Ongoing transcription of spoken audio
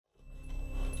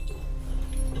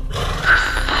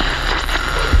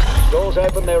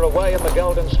doors open. They're away in the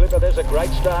Golden Slipper. There's a great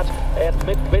start. And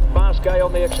Mick Masquet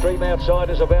on the extreme outside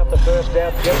is about the first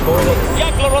out. Jeff Boylan.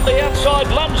 Juggler on the outside,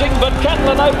 lunging, but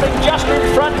Catlin opening just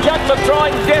in front. Juggler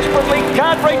trying desperately,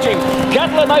 can't reach him.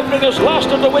 Catlin opening is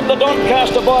lasted to win the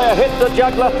Doncaster by a hit to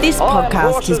Juggler. This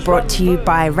podcast is brought to you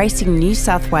by Racing New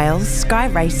South Wales, Sky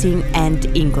Racing and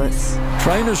Inglis.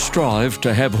 Trainers strive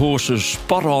to have horses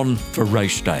spot on for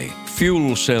race day.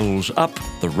 Fuel cells up,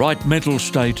 the right mental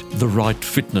state, the right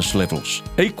fitness levels.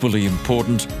 Equally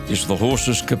important is the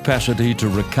horse's capacity to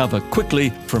recover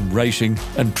quickly from racing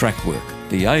and track work.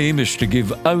 The aim is to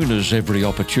give owners every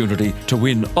opportunity to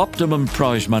win optimum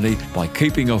prize money by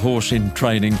keeping a horse in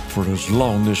training for as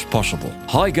long as possible.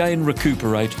 High Gain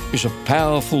Recuperate is a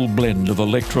powerful blend of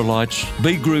electrolytes,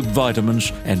 B-group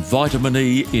vitamins and vitamin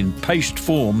E in paste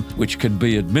form, which can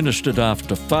be administered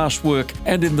after fast work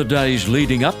and in the days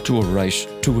leading up to a race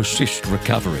to assist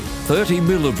recovery. 30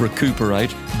 ml of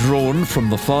Recuperate, drawn from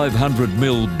the 500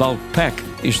 ml bulk pack,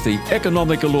 is the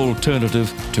economical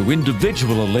alternative to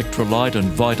individual electrolyte and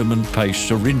vitamin paste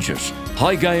syringes.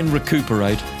 High Gain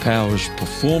Recuperate powers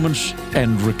performance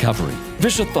and recovery.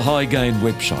 Visit the High Gain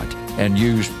website and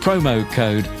use promo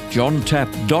code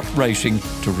JohnTapp.Racing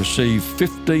to receive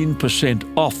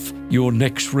 15% off your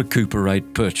next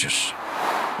Recuperate purchase.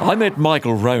 I met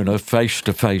Michael Rona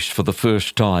face-to-face for the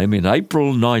first time in April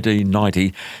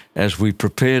 1990 as we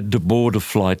prepared to board a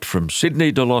flight from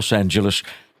Sydney to Los Angeles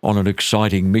on an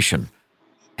exciting mission.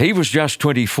 He was just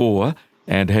 24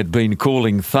 and had been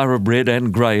calling thoroughbred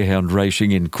and greyhound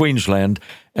racing in Queensland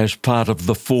as part of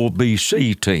the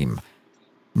 4BC team.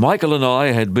 Michael and I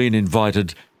had been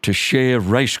invited to share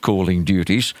race calling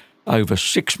duties over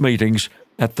 6 meetings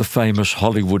at the famous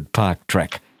Hollywood Park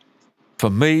track. For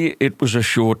me, it was a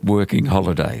short working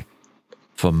holiday.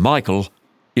 For Michael,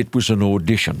 it was an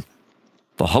audition.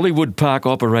 The Hollywood Park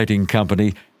Operating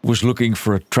Company was looking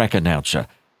for a track announcer,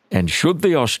 and should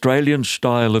the Australian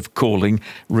style of calling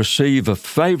receive a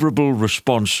favourable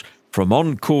response from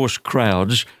on-course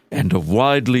crowds and a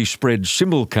widely spread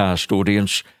simulcast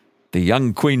audience, the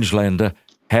young Queenslander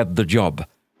had the job.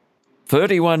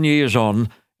 31 years on,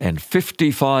 and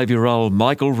 55-year-old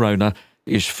Michael Rona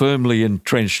is firmly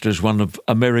entrenched as one of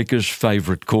America's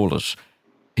favourite callers.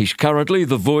 He's currently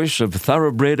the voice of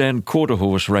thoroughbred and quarter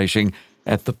horse racing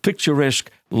at the picturesque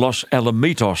Los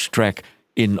Alamitos track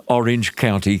in Orange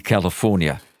County,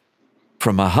 California.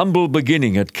 From a humble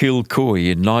beginning at Kilcoy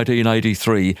in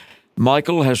 1983,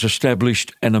 Michael has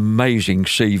established an amazing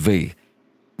CV.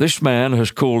 This man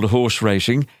has called horse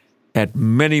racing at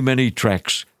many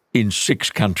tracks in 6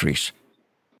 countries.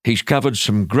 He's covered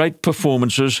some great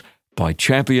performances by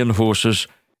champion horses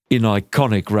in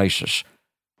iconic races.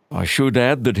 I should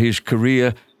add that his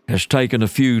career has taken a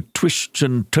few twists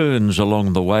and turns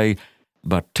along the way,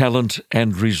 but talent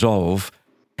and resolve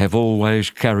have always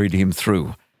carried him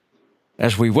through.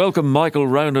 As we welcome Michael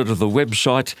Rona to the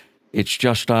website, it's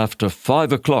just after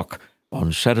 5 o'clock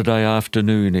on Saturday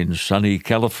afternoon in sunny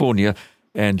California,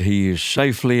 and he is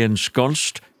safely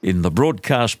ensconced in the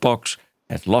broadcast box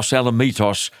at Los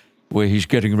Alamitos, where he's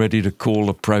getting ready to call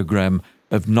a program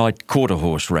of night quarter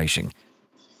horse racing.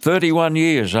 31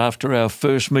 years after our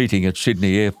first meeting at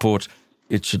Sydney Airport,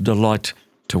 it's a delight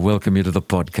to welcome you to the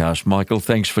podcast. Michael,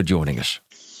 thanks for joining us.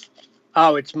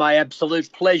 Oh, it's my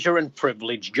absolute pleasure and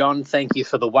privilege, John. Thank you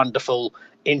for the wonderful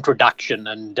introduction.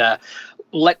 And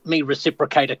let me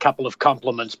reciprocate a couple of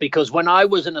compliments, because when I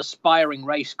was an aspiring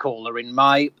race caller in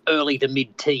my early to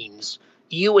mid-teens,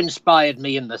 you inspired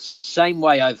me in the same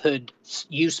way I've heard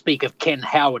you speak of Ken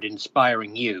Howard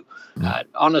inspiring you.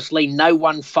 Honestly, no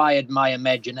one fired my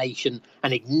imagination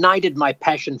and ignited my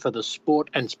passion for the sport,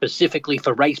 and specifically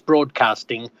for race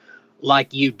broadcasting,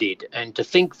 like you did. And to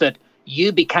think that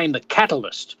you became the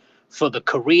catalyst for the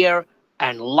career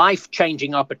and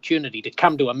life-changing opportunity to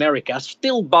come to America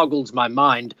still boggles my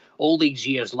mind all these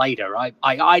years later. I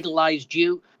idolized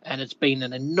you, and it's been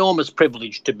an enormous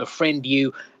privilege to befriend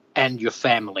you and your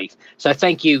family. So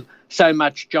thank you so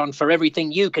much, John, for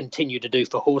everything you continue to do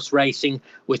for horse racing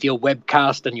with your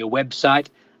webcast and your website.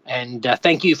 And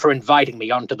thank you for inviting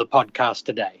me onto the podcast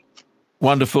today.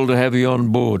 Wonderful to have you on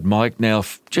board, Mike. Now,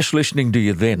 just listening to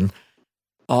you then,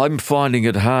 I'm finding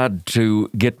it hard to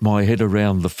get my head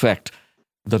around the fact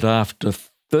that after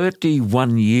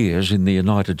 31 years in the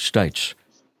United States,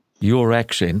 your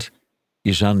accent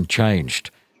is unchanged.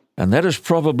 And that has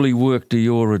probably worked to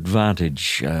your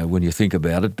advantage when you think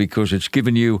about it, because it's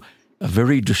given you a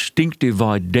very distinctive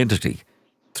identity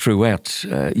throughout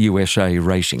USA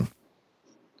racing.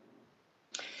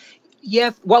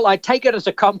 Yeah, well, I take it as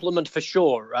a compliment for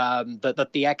sure, that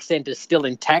the accent is still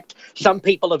intact. Some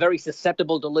people are very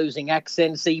susceptible to losing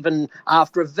accents even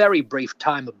after a very brief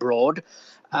time abroad.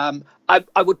 I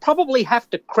would probably have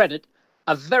to credit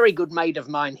a very good mate of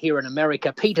mine here in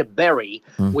America, Peter Berry,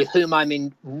 with whom I'm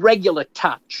in regular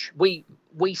touch. We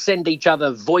send each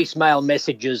other voicemail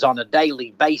messages on a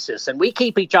daily basis, and we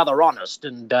keep each other honest,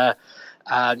 and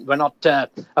we're not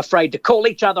afraid to call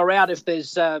each other out if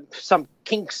there's some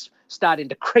kinks starting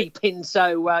to creep in.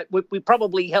 So we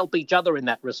probably help each other in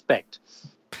that respect.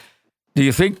 Do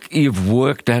you think you've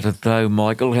worked at it though,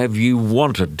 Michael? Have you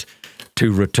wanted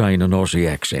to retain an Aussie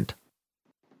accent?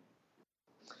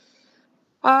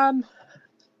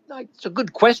 It's a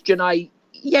good question.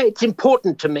 It's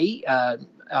important to me.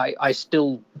 I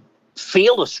still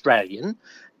feel Australian,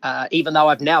 even though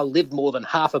I've now lived more than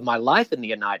half of my life in the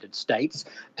United States,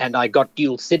 and I got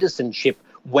dual citizenship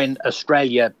when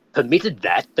Australia permitted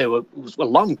that. There was a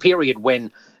long period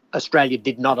when Australia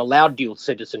did not allow dual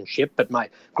citizenship, but my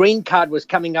green card was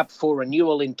coming up for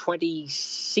renewal in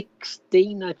 2006.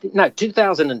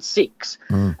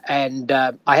 And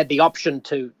I had the option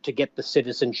to get the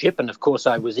citizenship, and of course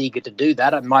I was eager to do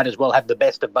that. I might as well have the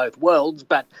best of both worlds,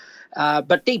 but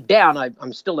deep down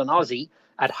I'm still an Aussie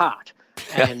at heart,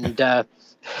 and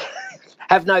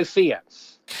have no fear.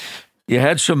 You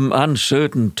had some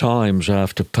uncertain times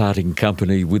after parting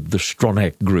company with the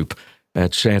Stronach Group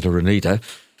at Santa Anita,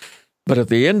 but at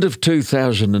the end of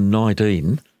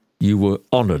 2019, you were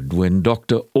honoured when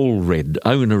Dr. Allred,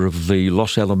 owner of the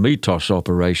Los Alamitos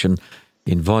operation,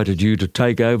 invited you to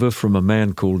take over from a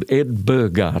man called Ed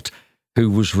Burgart, who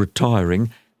was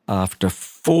retiring after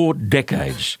 4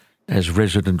 decades as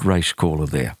resident race caller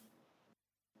there.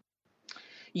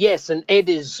 Yes, and Ed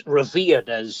is revered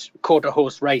as quarter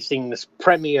horse racing's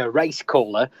premier race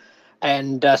caller,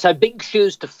 and so big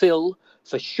shoes to fill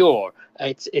for sure.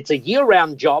 It's a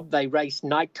year-round job. They race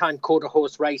nighttime quarter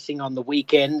horse racing on the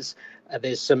weekends.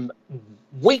 There's some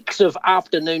weeks of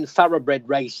afternoon thoroughbred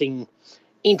racing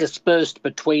interspersed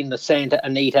between the Santa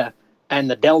Anita and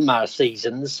the Del Mar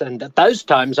seasons, and at those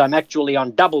times I'm actually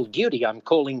on double duty. I'm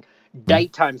calling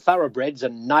daytime thoroughbreds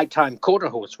and nighttime quarter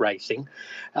horse racing.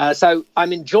 So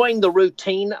I'm enjoying the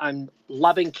routine. I'm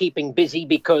loving keeping busy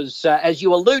because, as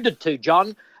you alluded to,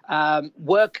 John,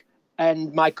 work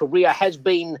and my career has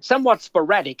been somewhat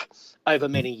sporadic over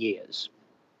many years.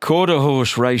 Quarter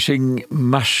horse racing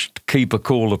must keep a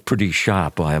caller pretty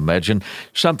sharp, I imagine,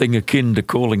 something akin to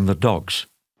calling the dogs.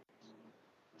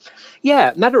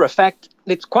 Yeah, matter of fact,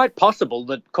 it's quite possible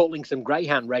that calling some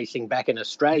greyhound racing back in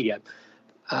Australia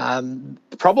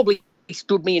probably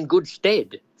stood me in good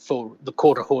stead for the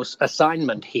quarter horse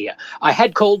assignment here. I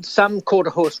had called some quarter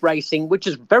horse racing, which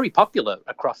is very popular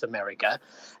across America,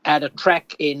 at a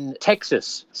track in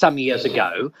Texas some years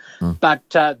ago, but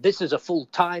this is a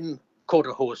full-time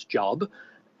quarter horse job,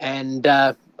 and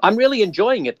I'm really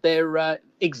enjoying it. They're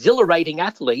exhilarating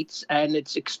athletes, and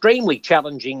it's extremely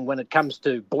challenging when it comes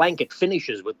to blanket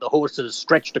finishes with the horses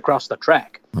stretched across the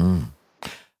track.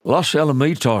 Los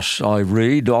Alamitos, I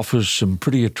read, offers some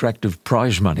pretty attractive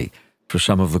prize money for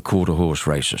some of the quarter horse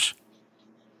races.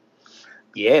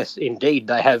 Yes, indeed.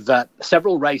 They have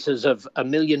several races of $1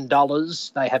 million.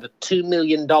 They have a $2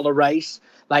 million race.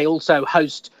 They also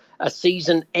host a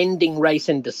season-ending race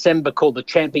in December called the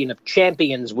Champion of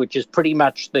Champions, which is pretty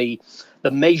much the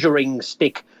measuring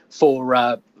stick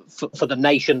for the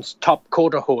nation's top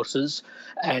quarter horses,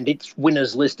 and its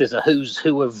winners list is a who's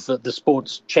who of the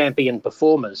sport's champion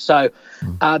performers. So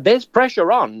there's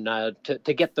pressure on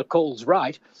to get the calls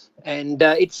right, and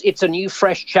it's a new,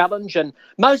 fresh challenge. And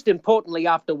most importantly,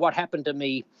 after what happened to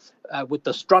me with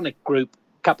the Stronach Group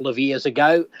a couple of years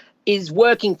ago, is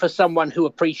working for someone who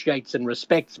appreciates and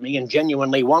respects me and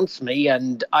genuinely wants me,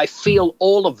 and I feel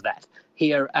all of that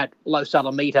here at Los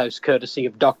Alamitos, courtesy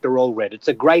of Dr. Allred. It's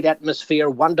a great atmosphere,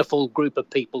 wonderful group of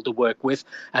people to work with,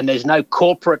 and there's no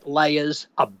corporate layers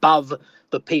above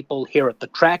the people here at the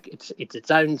track. It's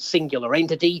its own singular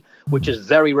entity, which is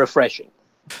very refreshing.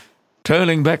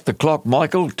 Turning back the clock,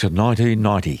 Michael, to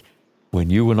 1990, when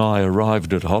you and I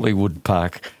arrived at Hollywood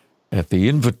Park at the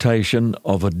invitation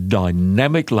of a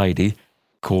dynamic lady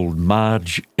called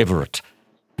Marge Everett,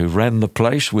 who ran the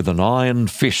place with an iron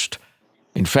fist.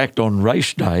 In fact, on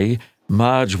race day,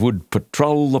 Marge would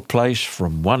patrol the place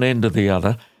from one end to the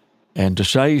other, and to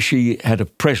say she had a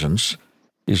presence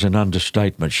is an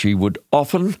understatement. She would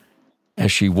often,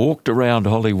 as she walked around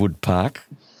Hollywood Park,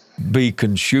 be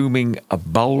consuming a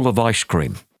bowl of ice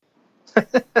cream.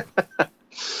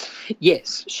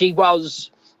 Yes, she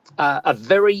was a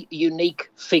very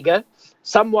unique figure,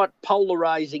 somewhat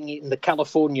polarizing in the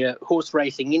California horse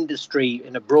racing industry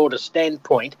in a broader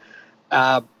standpoint.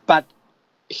 But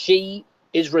she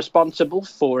is responsible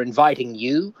for inviting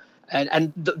you.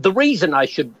 And the reason I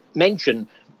should mention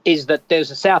is that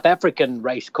there's a South African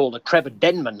race caller, Trevor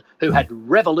Denman, who had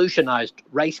revolutionized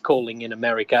race calling in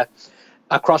America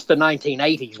across the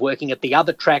 1980s, working at the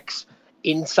other tracks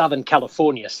in Southern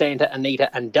California, Santa Anita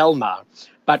and Del Mar.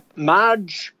 But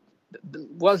Marge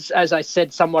was, as I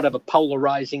said, somewhat of a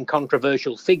polarizing,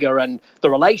 controversial figure, and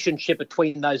the relationship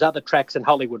between those other tracks and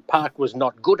Hollywood Park was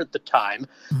not good at the time,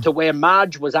 to where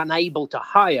Marge was unable to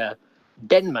hire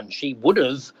Denman. She would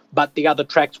have, but the other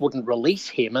tracks wouldn't release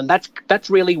him, and that's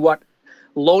really what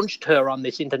launched her on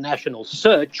this international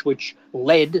search, which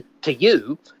led to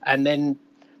you, and then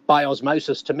by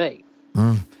osmosis to me.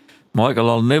 Michael,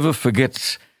 I'll never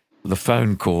forget the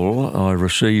phone call I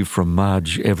received from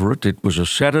Marge Everett. It was a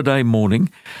Saturday morning.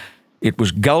 It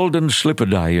was Golden Slipper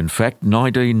Day, in fact,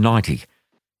 1990.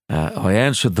 I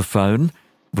answered the phone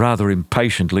rather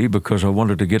impatiently because I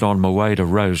wanted to get on my way to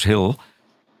Rose Hill,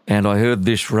 and I heard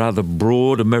this rather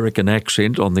broad American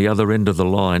accent on the other end of the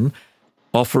line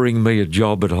offering me a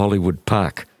job at Hollywood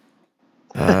Park.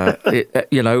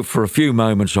 For a few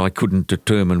moments I couldn't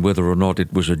determine whether or not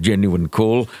it was a genuine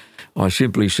call. I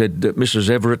simply said, Mrs.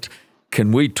 Everett,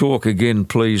 can we talk again,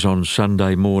 please, on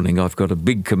Sunday morning? I've got a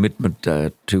big commitment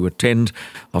to attend.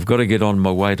 I've got to get on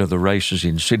my way to the races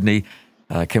in Sydney.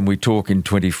 Can we talk in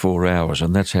 24 hours?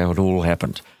 And that's how it all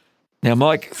happened. Now,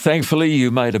 Mike, thankfully you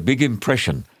made a big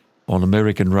impression on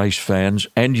American race fans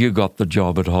and you got the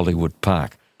job at Hollywood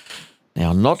Park.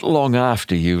 Now, not long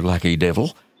after you, lucky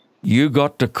devil, you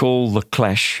got to call the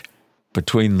clash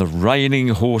between the reigning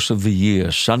horse of the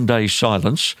year, Sunday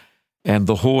Silence, and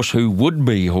the horse who would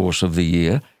be horse of the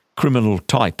year, Criminal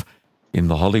Type, in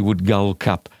the Hollywood Gold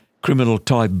Cup. Criminal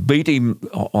Type beat him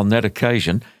on that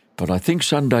occasion, but I think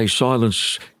Sunday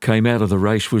Silence came out of the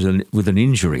race with an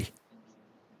injury.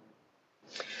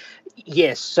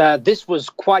 Yes, this was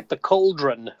quite the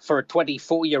cauldron for a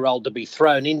 24-year-old to be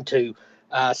thrown into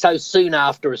so soon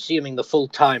after assuming the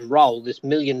full-time role, this $1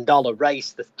 million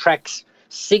race, the track's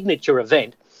signature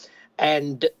event.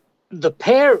 And the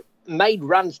pair made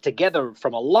runs together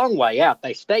from a long way out.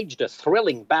 They staged a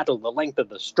thrilling battle the length of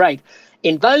the straight.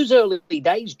 In those early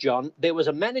days, John, there was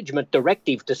a management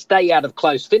directive to stay out of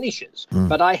close finishes,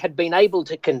 but I had been able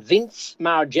to convince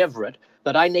Marge Everett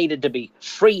that I needed to be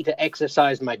free to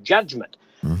exercise my judgment.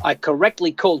 I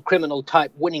correctly called Criminal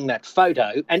Type winning that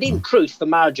photo, and in truth, the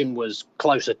margin was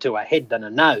closer to a head than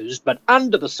a nose, but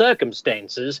under the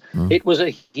circumstances, it was a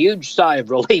huge sigh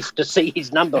of relief to see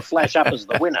his number flash up as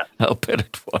the winner. I'll bet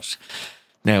it was.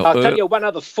 Now, I'll tell you one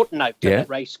other footnote to that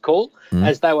race call.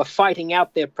 As they were fighting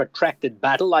out their protracted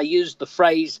battle, I used the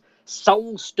phrase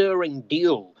soul-stirring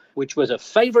duel, which was a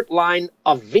favourite line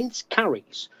of Vince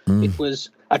Curry's. It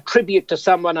was a tribute to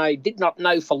someone I did not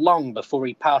know for long before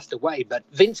he passed away, but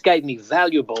Vince gave me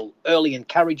valuable early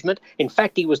encouragement. In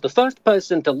fact, he was the first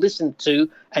person to listen to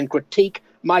and critique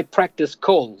my practice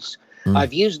calls.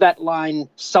 I've used that line,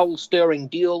 soul-stirring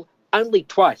duel, only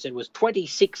twice. It was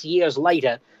 26 years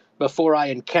later before I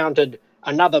encountered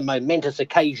another momentous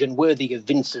occasion worthy of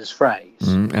Vince's phrase.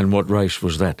 And what race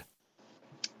was that?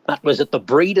 That was at the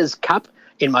Breeders' Cup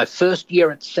in my first year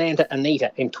at Santa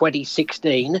Anita in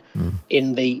 2016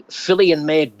 in the filly and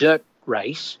mare dirt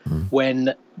race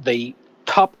when the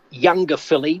top younger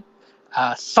filly,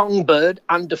 Songbird,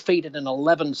 undefeated in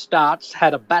 11 starts,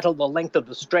 had a battle the length of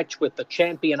the stretch with the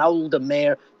champion older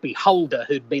mare Beholder,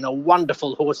 who'd been a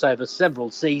wonderful horse over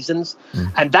several seasons.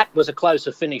 And that was a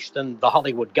closer finish than the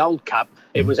Hollywood Gold Cup.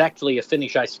 It was actually a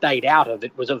finish I stayed out of.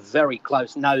 It was a very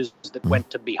close nose that went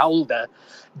to Beholder.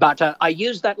 But I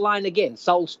used that line again,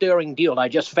 soul-stirring duel. I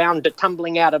just found it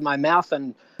tumbling out of my mouth,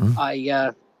 and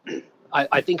I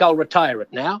think I'll retire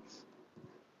it now.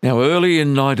 Now, early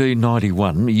in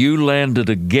 1991, you landed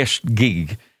a guest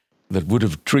gig that would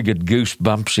have triggered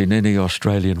goosebumps in any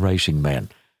Australian racing man.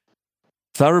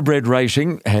 Thoroughbred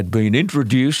racing had been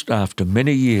introduced after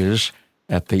many years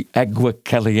at the Agua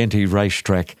Caliente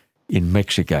racetrack in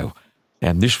Mexico,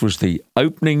 and this was the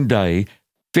opening day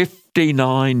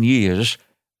 59 years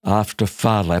after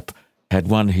Phar Lap had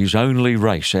won his only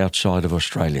race outside of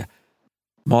Australia.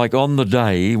 Mike, on the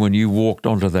day when you walked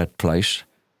onto that place,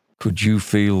 could you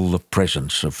feel the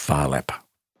presence of Phar Lap?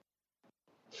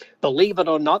 Believe it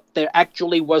or not, there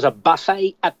actually was a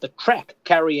buffet at the track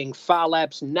carrying Phar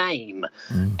Lap's name.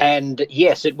 And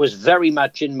yes, it was very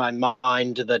much in my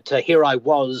mind that here I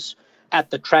was at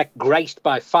the track graced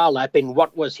by Phar Lap in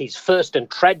what was his first and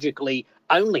tragically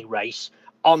only race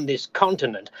on this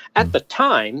continent. At the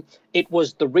time, it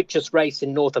was the richest race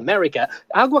in North America.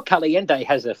 Agua Caliente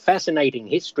has a fascinating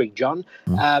history, John,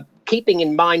 keeping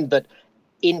in mind that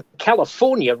in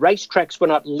California, racetracks were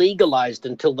not legalized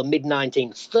until the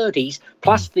mid-1930s,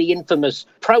 plus the infamous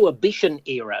Prohibition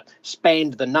era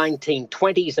spanned the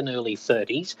 1920s and early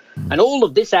 30s. And all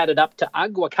of this added up to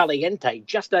Agua Caliente,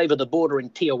 just over the border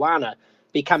in Tijuana,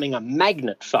 becoming a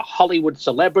magnet for Hollywood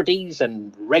celebrities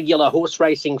and regular horse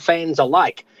racing fans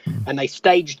alike. And they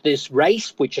staged this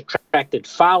race, which attracted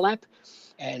Phar Lap.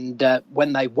 And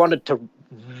when they wanted to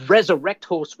resurrect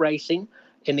horse racing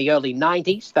in the early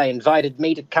 90s, they invited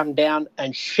me to come down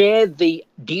and share the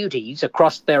duties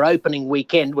across their opening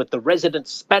weekend with the resident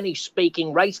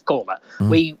Spanish-speaking race caller.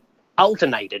 We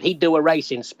alternated. He'd do a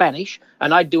race in Spanish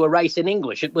and I'd do a race in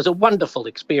English. It was a wonderful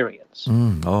experience.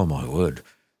 Oh, my word.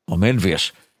 I'm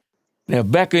envious. Now,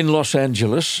 back in Los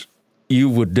Angeles, you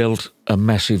were dealt a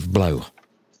massive blow.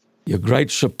 Your great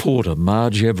supporter,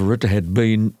 Marge Everett, had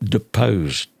been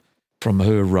deposed from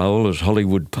her role as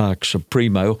Hollywood Park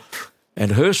Supremo,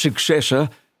 and her successor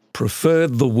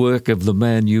preferred the work of the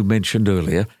man you mentioned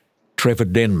earlier, Trevor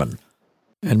Denman.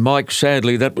 And Mike,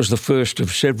 sadly, that was the first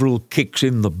of several kicks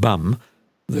in the bum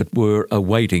that were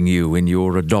awaiting you in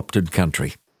your adopted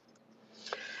country.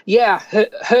 Yeah,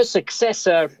 her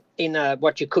successor in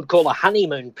what you could call a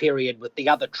honeymoon period with the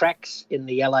other tracks in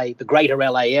the greater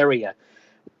LA area,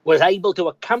 was able to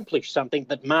accomplish something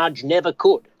that Marge never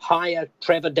could, hire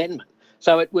Trevor Denman.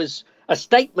 So it was a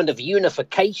statement of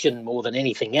unification more than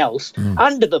anything else,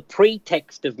 under the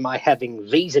pretext of my having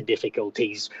visa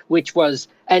difficulties, which was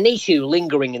an issue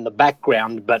lingering in the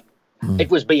background, but it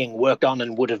was being worked on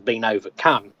and would have been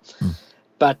overcome.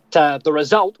 But the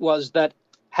result was that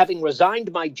having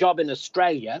resigned my job in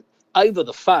Australia over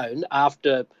the phone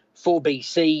after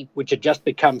 4BC, which had just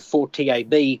become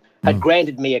 4TAB, had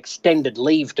granted me extended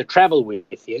leave to travel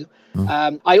with you,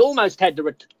 I almost had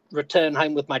to return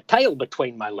home with my tail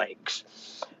between my legs.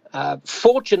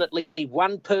 Fortunately,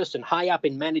 one person high up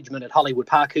in management at Hollywood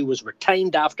Park who was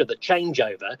retained after the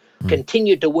changeover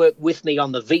continued to work with me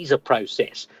on the visa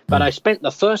process. But I spent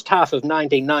the first half of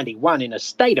 1991 in a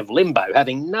state of limbo,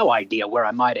 having no idea where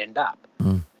I might end up.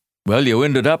 Well, you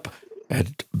ended up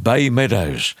at Bay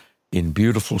Meadows in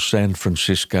beautiful San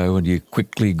Francisco, and you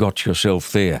quickly got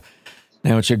yourself there.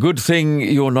 Now, it's a good thing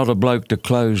you're not a bloke to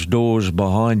close doors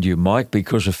behind you, Mike,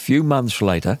 because a few months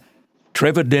later,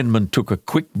 Trevor Denman took a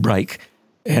quick break,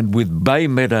 and with Bay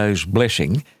Meadows'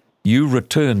 blessing, you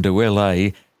returned to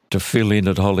LA to fill in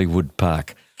at Hollywood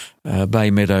Park.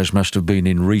 Bay Meadows must have been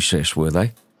in recess, were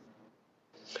they?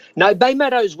 No, Bay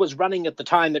Meadows was running at the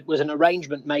time. It was an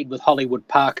arrangement made with Hollywood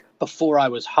Park before I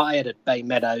was hired at Bay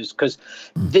Meadows, because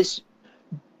this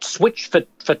switch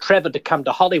for Trevor to come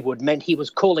to Hollywood meant he was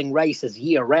calling races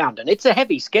year-round, and it's a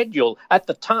heavy schedule. At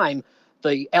the time,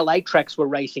 the LA tracks were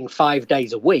racing 5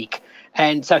 days a week,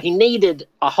 and so he needed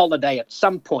a holiday at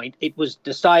some point. It was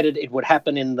decided it would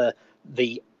happen in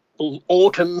the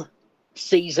autumn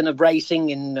season of racing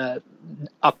in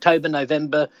October,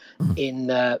 November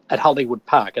at Hollywood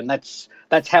Park, and that's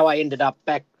how I ended up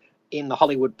back in the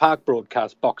Hollywood Park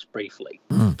broadcast box briefly.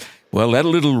 Well, that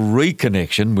little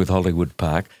reconnection with Hollywood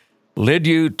Park led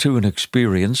you to an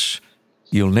experience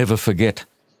you'll never forget.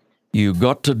 You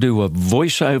got to do a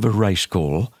voiceover race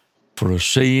call for a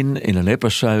scene in an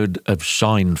episode of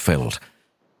Seinfeld.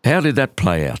 How did that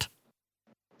play out?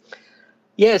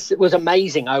 Yes, it was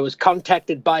amazing. I was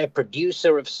contacted by a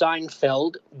producer of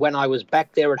Seinfeld when I was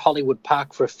back there at Hollywood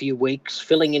Park for a few weeks,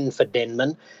 filling in for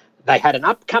Denman. They had an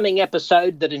upcoming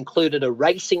episode that included a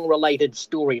racing-related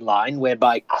storyline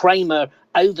whereby Kramer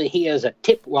overhears a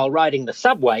tip while riding the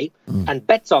subway and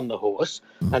bets on the horse,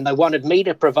 and they wanted me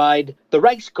to provide the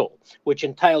race call, which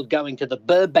entailed going to the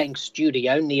Burbank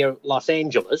studio near Los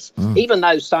Angeles. Even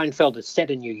though Seinfeld is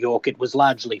set in New York, it was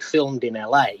largely filmed in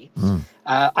LA.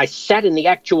 I sat in the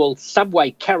actual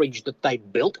subway carriage that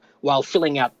they'd built while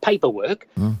filling out paperwork,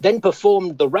 then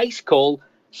performed the race call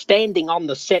standing on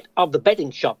the set of the betting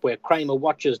shop where Kramer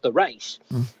watches the race.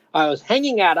 I was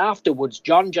hanging out afterwards,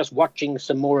 John, just watching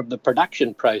some more of the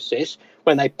production process,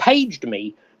 when they paged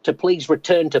me to please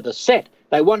return to the set.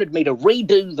 They wanted me to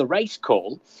redo the race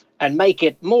call and make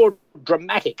it more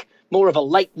dramatic, more of a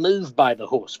late move by the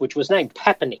horse, which was named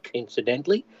Papinick,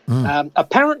 incidentally.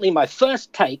 Apparently, my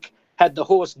first take had the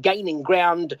horse gaining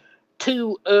ground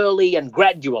too early and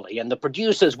gradually, and the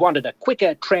producers wanted a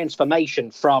quicker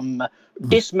transformation from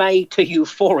dismay to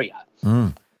euphoria.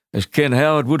 As Ken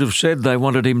Howard would have said, they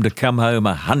wanted him to come home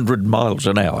 100 miles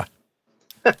an hour.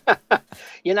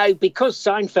 You know, because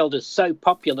Seinfeld is so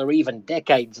popular even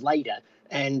decades later,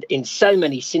 and in so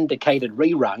many syndicated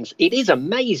reruns, it is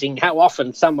amazing how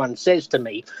often someone says to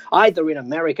me, either in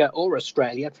America or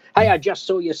Australia, hey, I just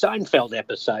saw your Seinfeld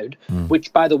episode,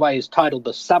 which, by the way, is titled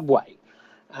The Subway.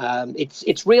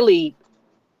 It's really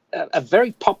a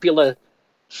very popular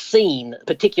scene,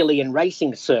 particularly in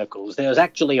racing circles. There was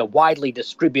actually a widely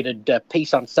distributed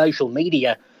piece on social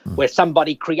media where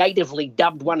somebody creatively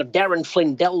dubbed one of Darren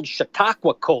Flindell's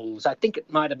Chautauqua calls, I think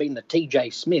it might have been the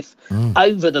TJ Smith,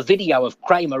 over the video of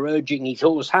Kramer urging his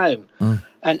horse home.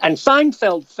 And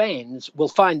Seinfeld fans will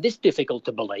find this difficult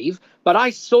to believe, but I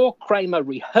saw Kramer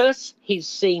rehearse his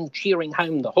scene cheering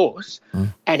home the horse,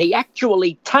 and he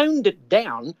actually toned it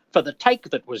down for the take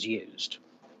that was used.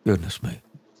 Goodness me.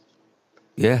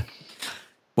 Yeah.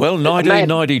 Well,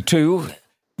 1992,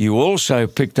 you also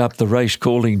picked up the race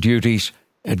calling duties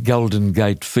at Golden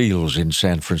Gate Fields in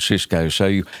San Francisco.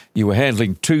 So you were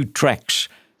handling two tracks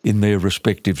in their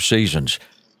respective seasons.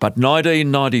 But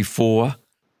 1994,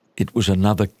 it was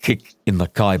another kick in the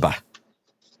Khyber.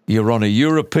 You're on a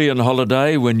European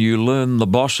holiday when you learn the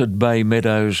boss at Bay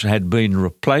Meadows had been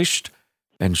replaced,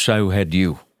 and so had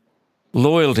you.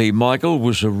 Loyalty, Michael,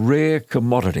 was a rare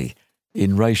commodity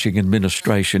in racing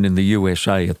administration in the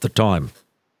USA at the time.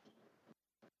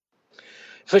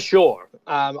 For sure.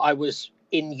 I was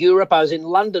in Europe. I was in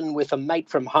London with a mate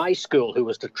from high school who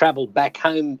was to travel back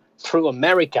home through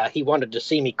America. He wanted to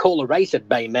see me call a race at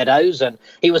Bay Meadows, and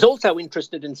he was also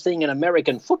interested in seeing an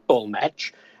American football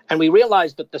match. And we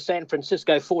realized that the San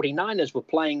Francisco 49ers were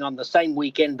playing on the same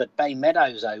weekend that Bay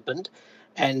Meadows opened,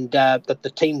 and that the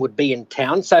team would be in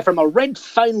town. So from a red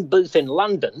phone booth in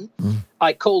London,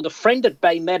 I called a friend at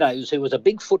Bay Meadows who was a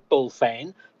big football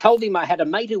fan, told him I had a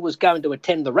mate who was going to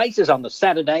attend the races on the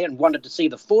Saturday and wanted to see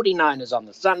the 49ers on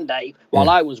the Sunday while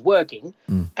I was working,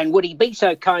 and would he be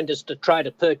so kind as to try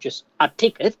to purchase a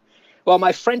ticket? Well,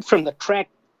 my friend from the track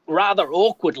rather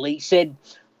awkwardly said,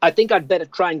 I think I'd better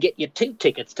try and get you 2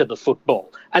 tickets to the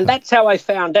football. And that's how I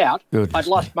found out I'd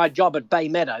lost my job at Bay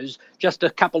Meadows just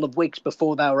a couple of weeks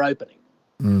before they were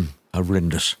opening.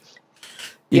 Horrendous.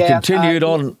 You continued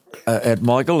on at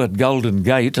Michael at Golden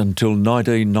Gate until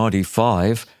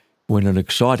 1995 when an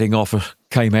exciting offer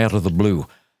came out of the blue.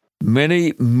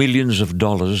 Many millions of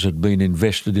dollars had been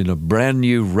invested in a brand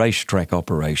new racetrack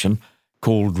operation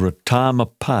called Retama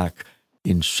Park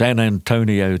in San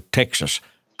Antonio, Texas,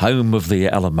 home of the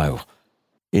Alamo.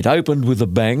 It opened with a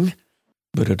bang,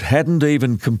 but it hadn't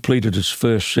even completed its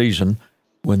first season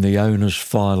when the owners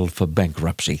filed for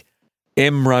bankruptcy.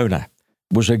 M. Rona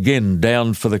was again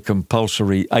down for the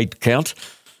compulsory 8 count.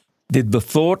 Did the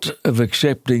thought of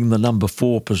accepting the number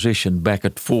 4 position back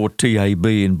at 4 TAB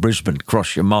in Brisbane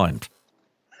cross your mind?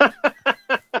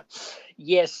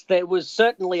 Yes, there was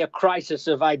certainly a crisis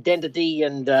of identity,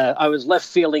 and I was left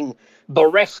feeling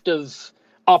bereft of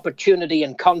opportunity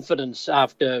and confidence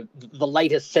after the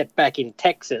latest setback in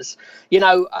Texas. You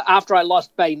know, after I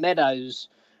lost Bay Meadows,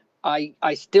 I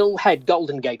still had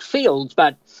Golden Gate Fields,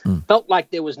 but felt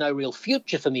like there was no real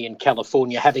future for me in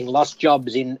California, having lost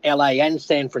jobs in LA and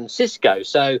San Francisco.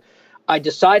 So I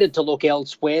decided to look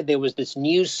elsewhere. There was this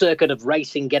new circuit of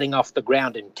racing getting off the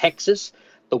ground in Texas.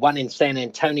 The one in San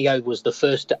Antonio was the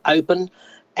first to open.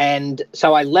 And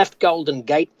so I left Golden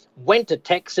Gate, went to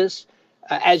Texas.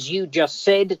 As you just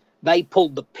said, they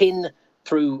pulled the pin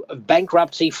through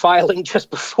bankruptcy filing just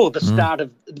before the start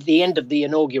of the end of the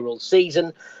inaugural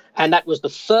season. And that was the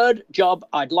 3rd job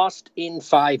I'd lost in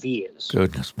 5 years.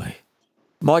 Goodness me.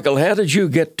 Michael, how did you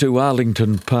get to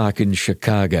Arlington Park in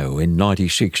Chicago in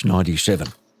 96, 97?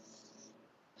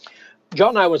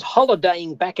 John, I was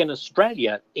holidaying back in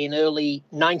Australia in early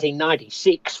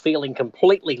 1996, feeling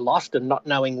completely lost and not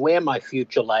knowing where my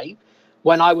future lay,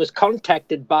 when I was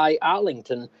contacted by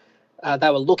Arlington. They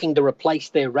were looking to replace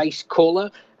their race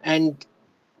caller, and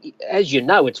as you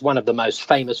know, it's one of the most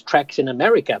famous tracks in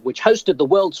America, which hosted the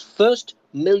world's first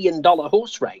 $1 million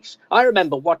horse race. I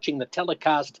remember watching the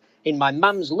telecast in my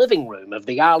mum's living room of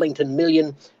the Arlington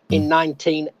Million in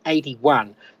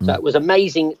 1981. So it was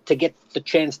amazing to get the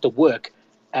chance to work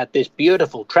at this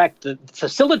beautiful track. The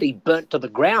facility burnt to the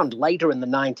ground later in the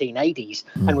 1980s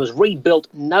and was rebuilt,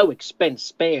 no expense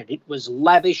spared. It was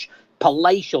lavish,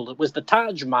 palatial. It was the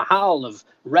Taj Mahal of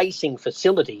racing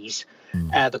facilities.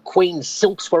 The Queen's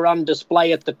silks were on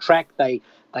display at the track. They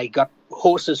got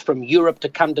horses from Europe to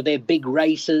come to their big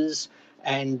races,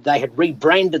 and they had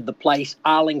rebranded the place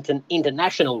Arlington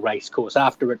International Racecourse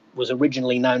after it was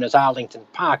originally known as Arlington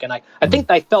Park. And I think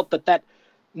they felt that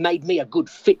made me a good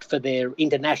fit for their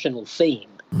international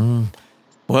theme.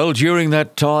 Well, during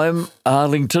that time,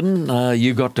 Arlington,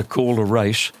 you got to call a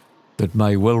race that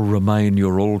may well remain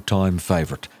your all-time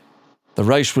favourite. The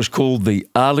race was called the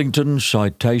Arlington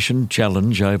Citation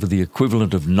Challenge over the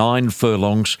equivalent of 9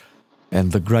 furlongs,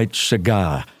 and the Great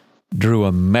Cigar drew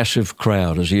a massive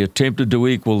crowd as he attempted to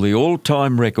equal the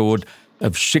all-time record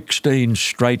of 16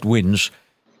 straight wins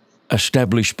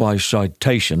established by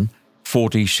Citation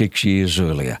 46 years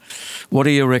earlier. What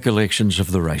are your recollections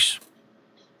of the race?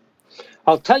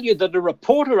 I'll tell you that a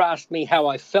reporter asked me how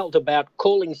I felt about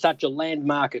calling such a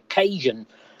landmark occasion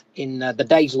in the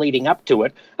days leading up to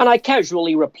it, and I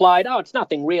casually replied, "Oh, it's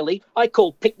nothing really. I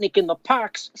call Picnic in the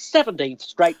Park's 17th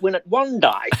straight win at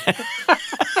Wondai."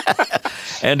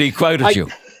 And he quoted you.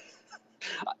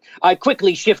 I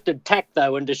quickly shifted tack,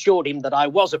 though, and assured him that I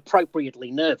was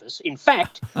appropriately nervous. In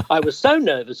fact, I was so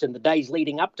nervous in the days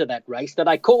leading up to that race that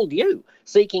I called you,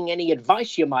 seeking any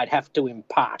advice you might have to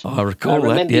impart. I recall that,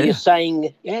 remember you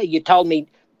saying, you told me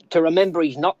to remember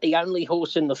he's not the only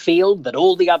horse in the field, that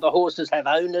all the other horses have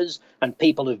owners and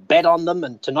people who've bet on them,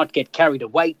 and to not get carried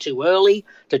away too early,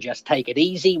 to just take it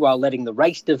easy while letting the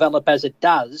race develop as it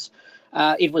does.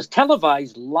 It was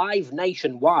televised live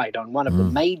nationwide on one of the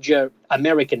major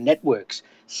American networks,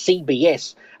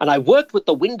 CBS, and I worked with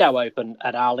the window open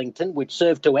at Arlington, which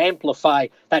served to amplify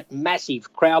that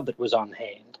massive crowd that was on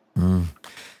hand.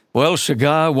 Well,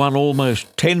 Cigar won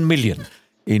almost $10 million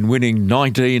in winning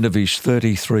 19 of his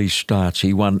 33 starts.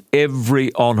 He won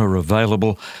every honour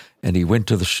available, and he went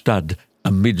to the stud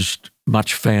amidst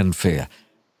much fanfare.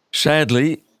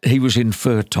 Sadly, he was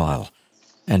infertile,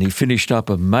 and he finished up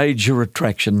a major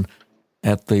attraction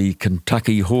at the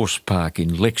Kentucky Horse Park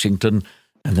in Lexington,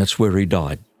 and that's where he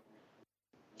died.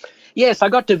 Yes, I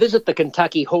got to visit the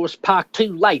Kentucky Horse Park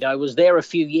too late. I was there a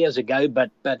few years ago,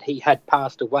 but he had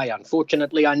passed away.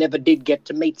 Unfortunately, I never did get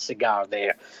to meet Cigar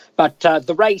there. But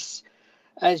the race,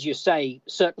 as you say,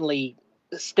 certainly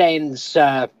stands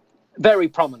very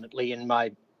prominently in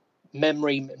my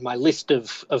memory, my list of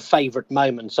favourite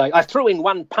moments. I threw in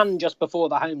one pun just before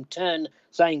the home turn,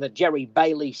 saying that Jerry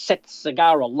Bailey set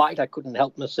Cigar alight. I couldn't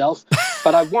help myself.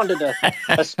 But I wanted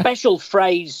a special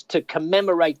phrase to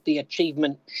commemorate the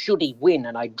achievement should he win.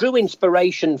 And I drew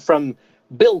inspiration from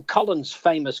Bill Collins'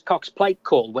 famous Cox Plate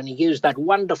call when he used that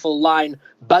wonderful line,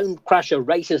 "Bone Crusher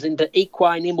races into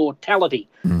equine immortality."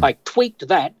 I tweaked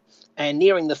that, and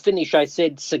nearing the finish I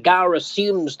said, "Cigar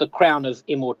assumes the crown of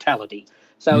immortality."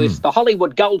 So if the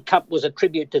Hollywood Gold Cup was a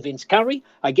tribute to Vince Curry,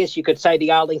 I guess you could say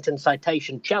the Arlington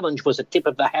Citation Challenge was a tip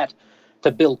of the hat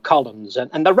to Bill Collins.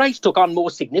 And the race took on more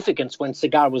significance when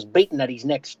Cigar was beaten at his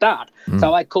next start.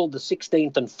 So I called the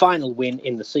 16th and final win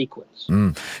in the sequence.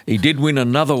 He did win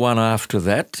another one after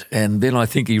that, and then I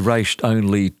think he raced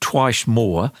only twice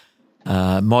more.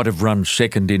 Might have run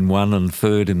second in one and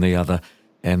third in the other,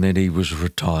 and then he was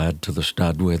retired to the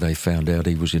stud where they found out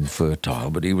he was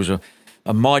infertile. But he was a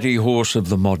mighty horse of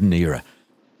the modern era.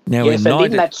 Now, yes, and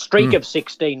in that streak of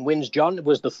 16 wins, John, it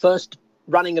was the first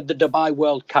running of the Dubai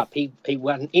World Cup. He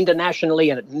won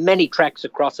internationally and at many tracks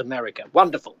across America.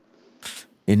 Wonderful.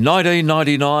 In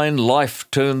 1999, life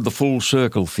turned the full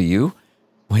circle for you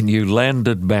when you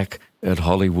landed back at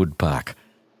Hollywood Park.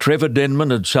 Trevor Denman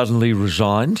had suddenly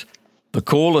resigned. The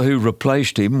caller who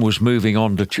replaced him was moving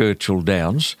on to Churchill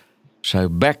Downs. So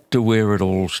back to where it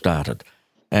all started.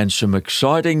 And some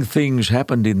exciting things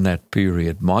happened in that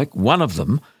period, Mike. One of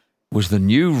them was the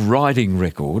new riding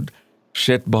record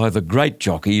set by the great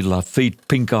jockey Lafitte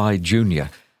Pink-Eye Jr.,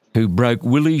 who broke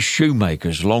Willie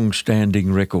Shoemaker's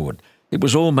long-standing record. It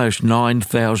was almost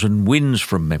 9,000 wins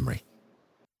from memory.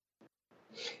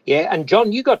 Yeah, and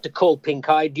John, you got to call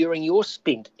Pink-Eye during your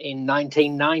stint in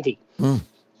 1990.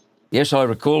 Yes, I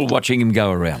recall watching him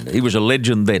go around. He was a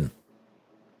legend then.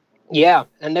 Yeah,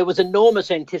 and there was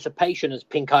enormous anticipation as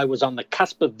Pink-Eye was on the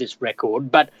cusp of this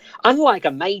record. But unlike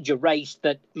a major race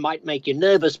that might make you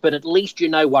nervous, but at least you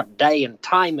know what day and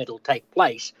time it'll take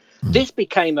place, this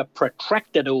became a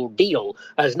protracted ordeal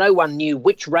as no one knew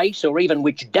which race or even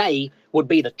which day would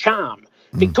be the charm.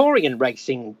 Victorian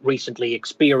racing recently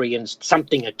experienced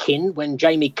something akin when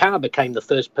Jamie Carr became the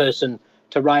first person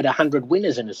to ride 100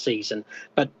 winners in a season.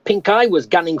 But Pink-Eye was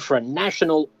gunning for a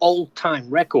national all-time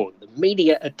record. The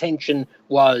media attention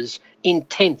was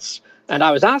intense. And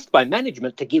I was asked by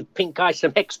management to give Pink-Eye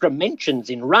some extra mentions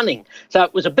in running. So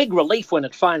it was a big relief when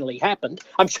it finally happened.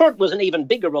 I'm sure it was an even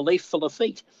bigger relief for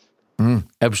Lafitte.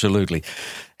 Absolutely.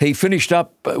 He finished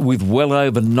up with well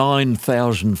over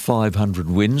 9,500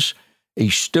 wins.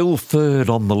 He's still third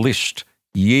on the list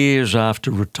years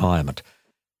after retirement.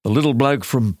 The little bloke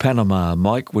from Panama,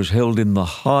 Mike, was held in the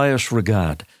highest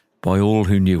regard by all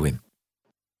who knew him.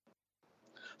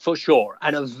 for sure,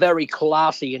 and a very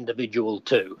classy individual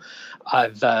too.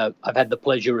 I've had the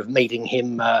pleasure of meeting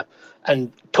him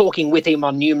and talking with him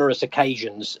on numerous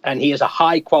occasions, and he is a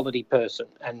high quality person,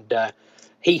 and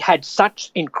he had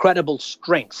such incredible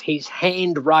strength. His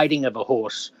hand riding of a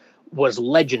horse was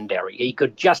legendary. He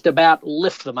could just about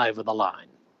lift them over the line.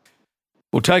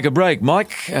 We'll take a break,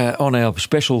 Mike, on our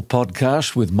special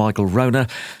podcast with Michael Rona,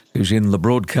 who's in the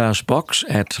broadcast box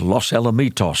at Los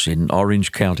Alamitos in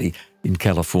Orange County in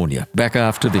California. Back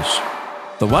after this.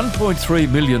 The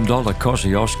 $1.3 million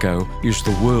Kosciuszko is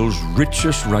the world's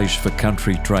richest race for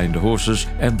country-trained horses,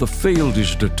 and the field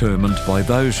is determined by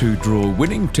those who draw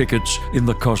winning tickets in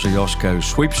the Kosciuszko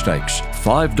sweepstakes.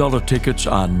 $5 tickets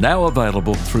are now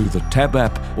available through the Tab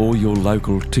app or your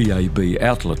local TAB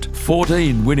outlet.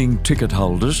 14 winning ticket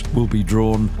holders will be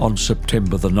drawn on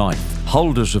September the 9th.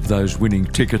 Holders of those winning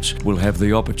tickets will have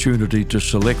the opportunity to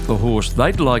select the horse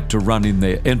they'd like to run in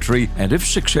their entry, and if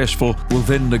successful, will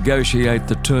then negotiate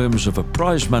the terms of a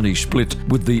prize money split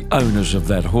with the owners of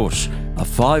that horse. A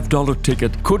 $5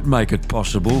 ticket could make it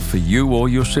possible for you or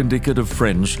your syndicate of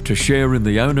friends to share in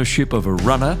the ownership of a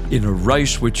runner in a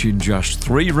race which in just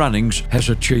 3 runnings has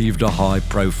achieved a high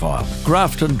profile.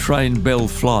 Grafton-trained Bell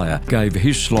Flyer gave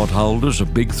his slot holders a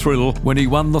big thrill when he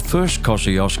won the first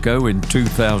Kosciuszko in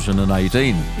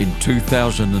 2018. In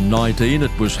 2019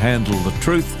 it was Handle the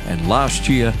Truth, and last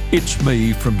year It's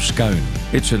Me from Scone.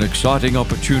 It's an exciting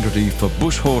opportunity for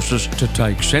bush horses to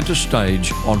take centre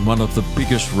stage on one of the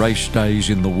biggest race days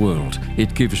in the world.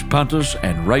 It gives punters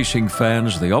and racing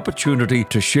fans the opportunity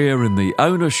to share in the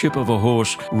ownership of a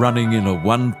horse running in a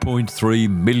 $1.3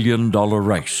 million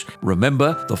race.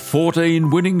 Remember, the 14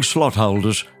 winning slot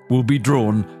holders will be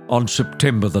drawn on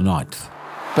September the 9th.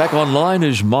 Back online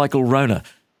is Michael Rona.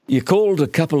 You called a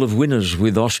couple of winners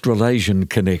with Australasian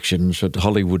connections at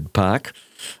Hollywood Park.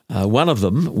 One of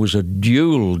them was a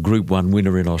dual Group 1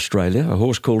 winner in Australia, a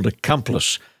horse called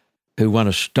Accomplice, who won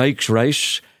a stakes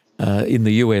race in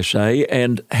the USA,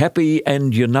 and Happy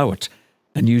and You Know It,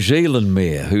 a New Zealand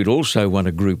mare who'd also won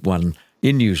a Group 1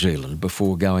 in New Zealand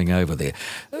before going over there.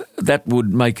 That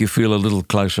would make you feel a little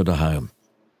closer to home.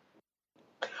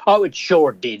 Oh, it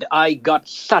sure did. I got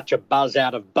such a buzz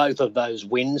out of both of those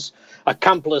wins.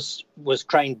 Accomplice was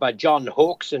trained by John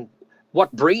Hawkes, and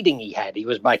what breeding he had. He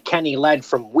was by Canny Lad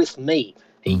from With Me.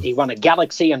 He won a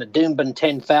Galaxy and a Doomben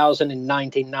 10,000 in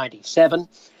 1997.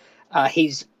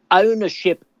 His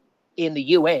ownership in the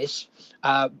US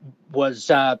was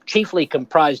chiefly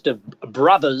comprised of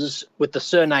brothers with the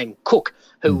surname Cook,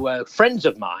 who were friends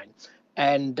of mine.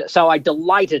 And so I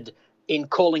delighted in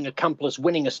calling Accomplice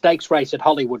winning a stakes race at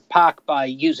Hollywood Park by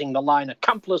using the line,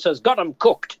 "Accomplice has got 'em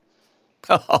cooked."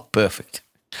 Oh, perfect.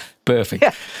 Perfect.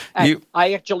 Yeah.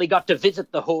 I actually got to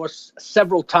visit the horse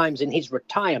several times in his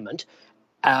retirement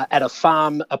at a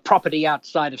farm, a property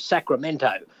outside of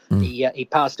Sacramento. He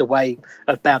passed away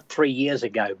about 3 years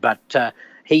ago, but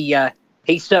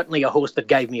he's certainly a horse that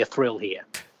gave me a thrill here.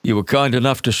 You were kind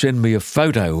enough to send me a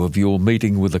photo of your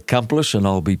meeting with Accomplice, and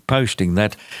I'll be posting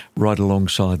that right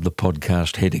alongside the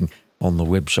podcast heading on the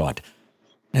website.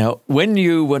 Now, when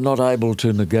you were not able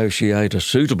to negotiate a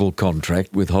suitable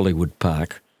contract with Hollywood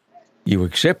Park, you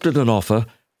accepted an offer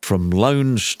from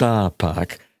Lone Star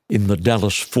Park in the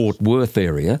Dallas-Fort Worth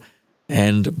area,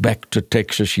 and back to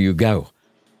Texas you go.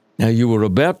 Now, you were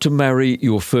about to marry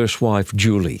your first wife,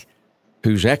 Julie,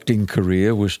 whose acting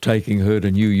career was taking her to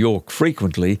New York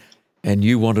frequently, and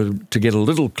you wanted to get a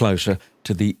little closer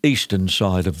to the eastern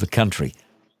side of the country.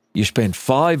 You spent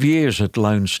 5 years at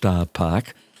Lone Star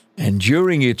Park, and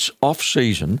during its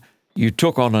off-season, you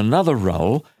took on another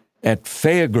role at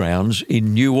Fairgrounds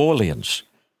in New Orleans.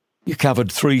 You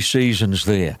covered 3 seasons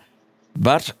there.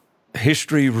 But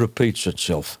history repeats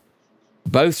itself.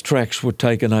 Both tracks were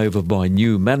taken over by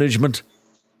new management,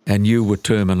 and you were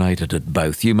terminated at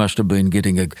both. You must have been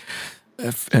getting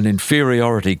an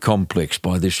inferiority complex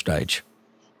by this stage.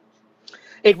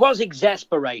 It was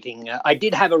exasperating. I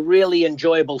did have a really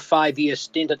enjoyable 5-year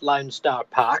stint at Lone Star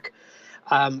Park.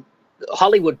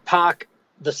 Hollywood Park,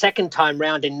 the second time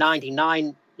round in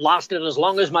 99, lasted as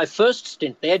long as my first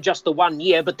stint there, just the 1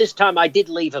 year, but this time I did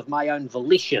leave of my own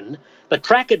volition. The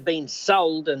track had been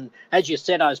sold, and as you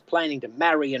said, I was planning to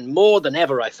marry, and more than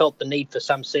ever I felt the need for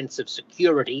some sense of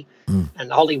security,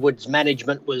 and Hollywood's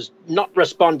management was not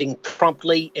responding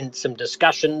promptly in some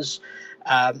discussions.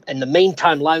 In the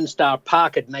meantime, Lone Star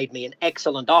Park had made me an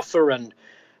excellent offer, and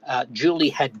Julie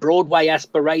had Broadway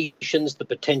aspirations, the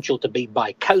potential to be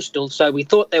bi-coastal, so we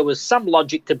thought there was some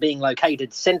logic to being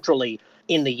located centrally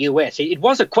in the US. It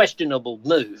was a questionable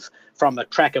move from a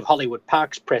track of Hollywood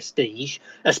Park's prestige,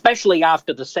 especially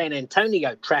after the San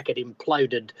Antonio track had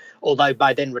imploded, although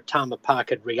by then Retama Park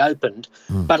had reopened.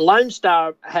 But Lone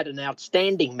Star had an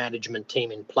outstanding management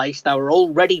team in place. They were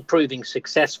already proving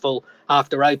successful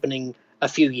after opening a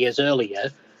few years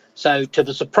earlier. So to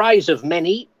the surprise of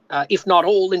many, if not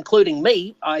all, including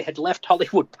me, I had left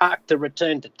Hollywood Park to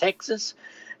return to Texas,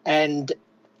 and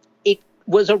it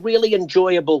was a really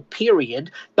enjoyable period,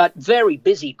 but very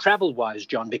busy travel-wise,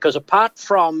 John, because apart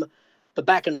from the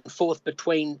back and forth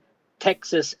between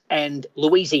Texas and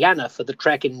Louisiana for the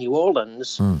track in New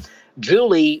Orleans,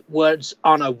 Julie was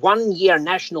on a 1-year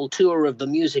national tour of the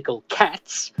musical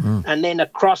Cats, and then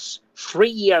across 3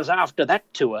 years after that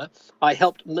tour, I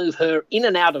helped move her in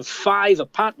and out of 5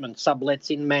 apartment sublets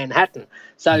in Manhattan.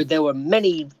 So there were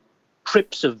many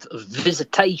trips of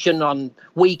visitation on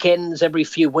weekends every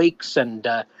few weeks, and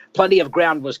plenty of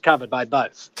ground was covered by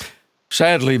both.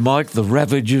 Sadly, Mike, the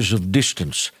ravages of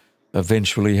distance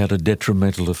eventually had a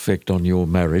detrimental effect on your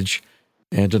marriage,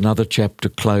 and another chapter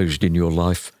closed in your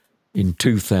life in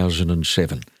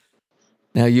 2007.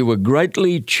 Now, you were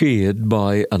greatly cheered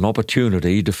by an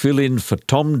opportunity to fill in for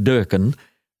Tom Durkin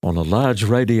on a large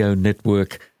radio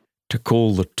network to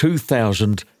call the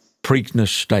 2000 Preakness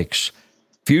Stakes.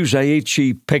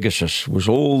 Fusaichi Pegasus was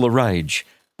all the rage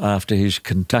after his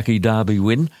Kentucky Derby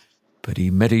win, but he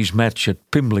met his match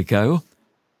at Pimlico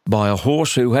by a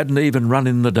horse who hadn't even run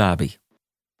in the Derby.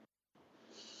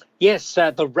 Yes,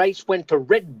 the race went to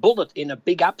Red Bullet in a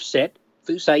big upset.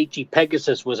 Fusaichi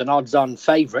Pegasus was an odds-on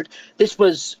favourite. This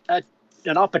was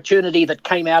an opportunity that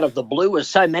came out of the blue, as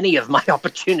so many of my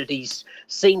opportunities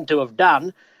seem to have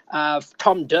done.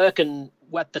 Tom Durkin,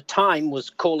 at the time, was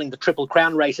calling the Triple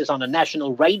Crown races on a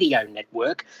national radio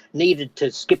network, needed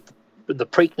to skip the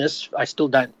Preakness. I still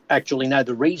don't actually know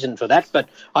the reason for that, but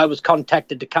I was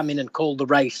contacted to come in and call the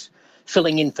race,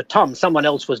 filling in for Tom. Someone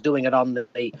else was doing it on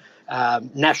the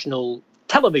national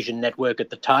television network at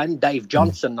the time, Dave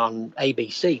Johnson on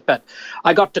ABC. But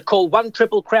I got to call one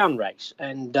Triple Crown race,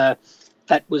 and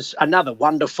that was another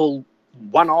wonderful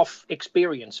one-off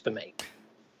experience for me.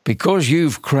 Because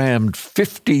you've crammed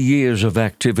 50 years of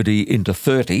activity into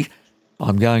 30,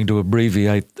 I'm going to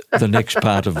abbreviate the next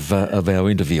part of our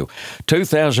interview.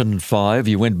 2005,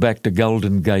 you went back to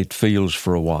Golden Gate Fields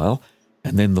for a while,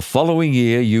 and then the following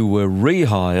year you were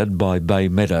rehired by Bay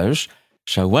Meadows.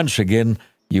 So once again,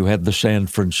 you had the San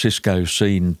Francisco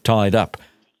scene tied up.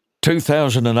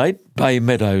 2008, Bay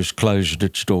Meadows closed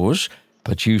its doors,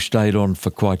 but you stayed on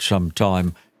for quite some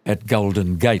time at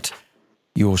Golden Gate.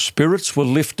 Your spirits were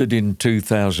lifted in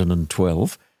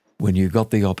 2012 when you got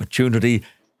the opportunity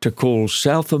to call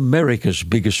South America's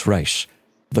biggest race,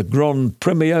 the Gran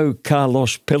Premio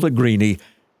Carlos Pellegrini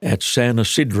at San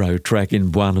Isidro track in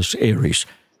Buenos Aires.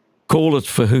 Call it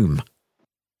for whom?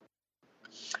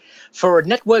 For a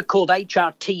network called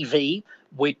HRTV,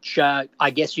 which I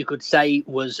guess you could say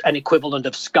was an equivalent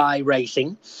of Sky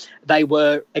Racing. They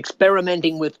were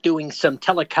experimenting with doing some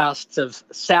telecasts of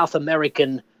South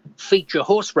American feature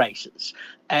horse races,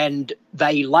 and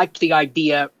they liked the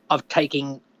idea of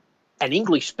taking an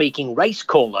English-speaking race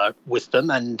caller with them,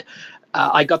 and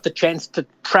I got the chance to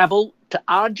travel to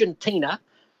Argentina,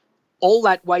 all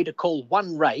that way to call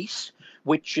one race,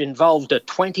 which involved a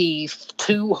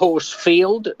 22-horse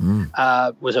field.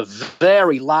 Was a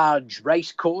very large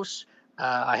race course.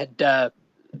 I had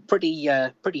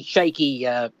pretty shaky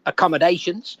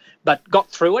accommodations, but got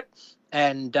through it,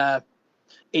 and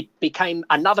it became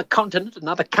another continent,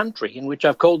 another country in which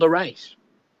I've called a race.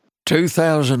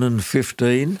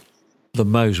 2015, the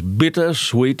most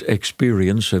bittersweet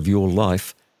experience of your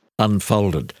life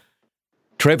unfolded.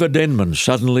 Trevor Denman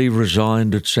suddenly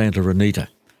resigned at Santa Anita.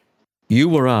 You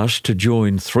were asked to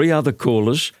join 3 other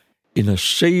callers in a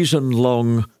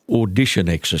season-long audition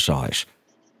exercise.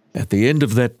 At the end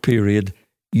of that period,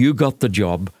 you got the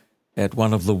job at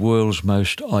one of the world's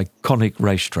most iconic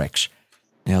racetracks.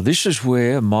 Now, this is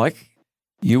where, Mike,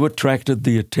 you attracted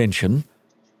the attention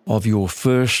of your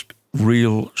first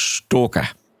real stalker,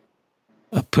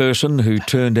 a person who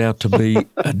turned out to be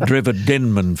a Trevor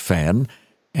Denman fan,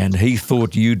 and he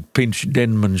thought you'd pinch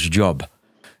Denman's job.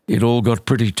 It all got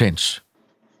pretty tense.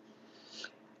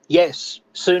 Yes,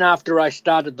 soon after I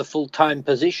started the full-time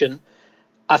position,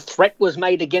 a threat was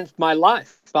made against my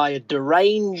life by a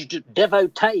deranged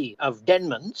devotee of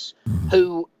Denman's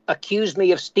who accused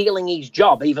me of stealing his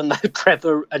job, even though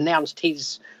Trevor announced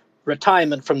his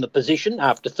retirement from the position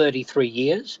after 33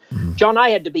 years. John, I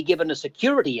had to be given a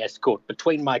security escort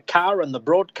between my car and the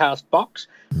broadcast box.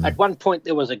 At one point,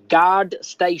 there was a guard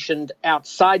stationed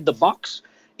outside the box.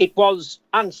 It was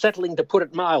unsettling, to put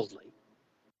it mildly.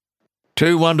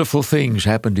 Two wonderful things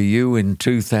happened to you in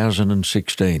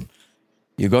 2016.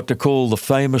 You got to call the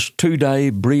famous two-day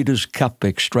Breeders' Cup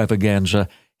extravaganza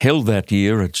held that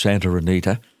year at Santa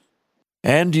Anita,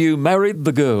 and you married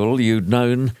the girl you'd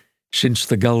known since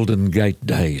the Golden Gate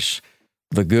days,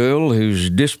 the girl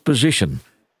whose disposition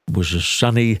was as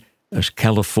sunny as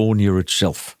California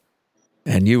itself.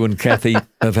 And you and Kathy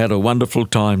have had a wonderful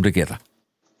time together.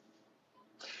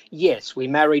 Yes, we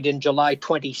married in July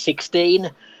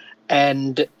 2016,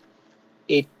 and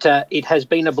it has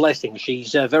been a blessing.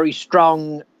 She's very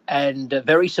strong and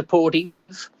very supportive,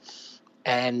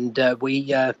 and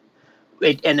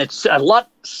it's a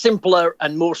lot simpler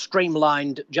and more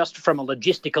streamlined just from a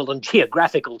logistical and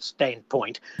geographical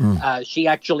standpoint. She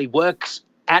actually works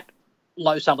at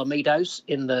Los Alamitos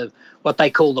in what they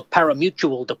call the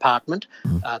parimutuel department,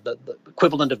 the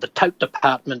equivalent of the tote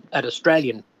department at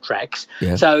Australian tracks.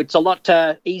 Yeah. So it's a lot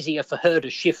easier for her to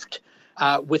shift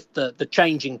with the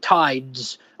changing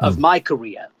tides of my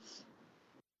career.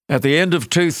 At the end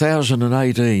of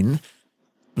 2018,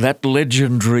 that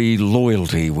legendary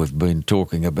loyalty we've been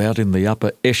talking about in the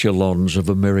upper echelons of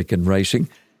American racing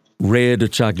reared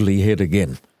its ugly head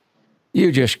again.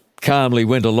 You just calmly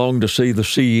went along to see the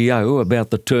CEO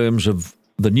about the terms of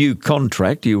the new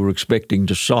contract you were expecting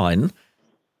to sign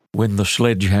when the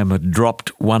sledgehammer dropped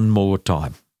one more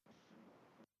time.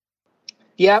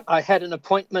 Yeah, I had an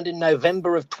appointment in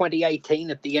November of 2018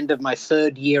 at the end of my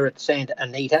third year at Santa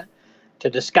Anita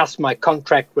to discuss my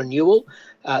contract renewal.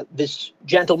 This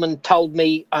gentleman told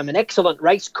me I'm an excellent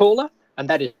race caller, and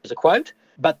that is a quote,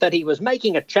 but that he was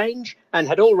making a change and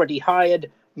had already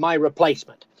hired my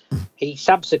replacement. He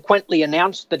subsequently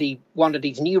announced that he wanted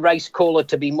his new race caller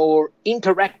to be more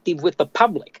interactive with the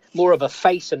public, more of a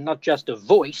face and not just a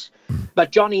voice.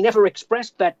 But Johnny never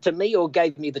expressed that to me or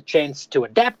gave me the chance to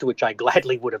adapt, which I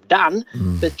gladly would have done.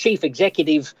 The chief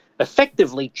executive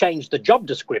effectively changed the job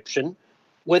description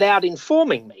without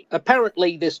informing me.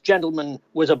 Apparently, this gentleman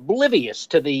was oblivious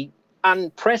to the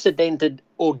unprecedented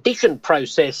audition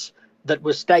process that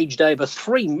was staged over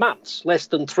 3 months, less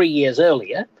than 3 years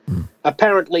earlier.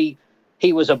 Apparently,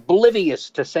 he was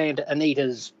oblivious to Santa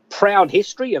Anita's proud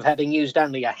history of having used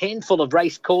only a handful of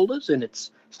race callers in its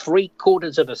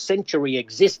 3/4 of a century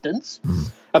existence.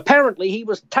 Apparently, he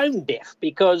was tone deaf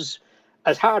because,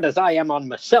 as hard as I am on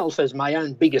myself as my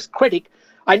own biggest critic,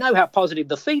 I know how positive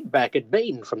the feedback had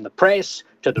been from the press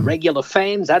to the regular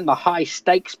fans and the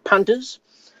high-stakes punters.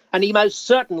 And he most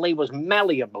certainly was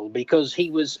malleable because he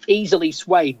was easily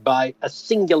swayed by a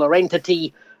singular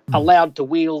entity allowed to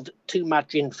wield too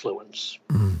much influence.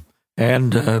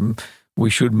 And we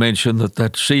should mention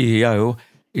that CEO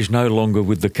is no longer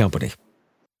with the company.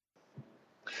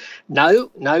 No,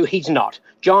 he's not.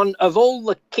 John, of all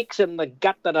the kicks in the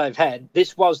gut that I've had,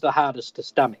 this was the hardest to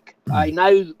stomach. I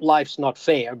know life's not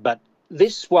fair, but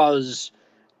this was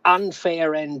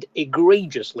unfair and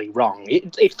egregiously wrong.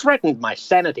 It threatened my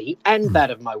sanity and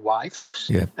that of my wife's.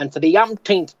 Yeah. And for the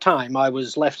umpteenth time, I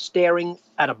was left staring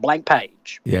at a blank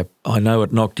page. Yep, I know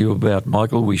it knocked you about,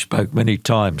 Michael. We spoke many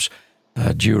times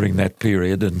during that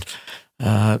period, and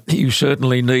you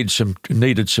certainly needed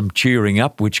some cheering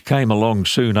up, which came along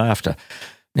soon after.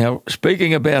 Now,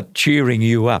 speaking about cheering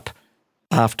you up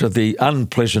after the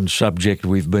unpleasant subject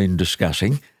we've been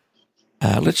discussing,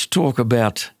 let's talk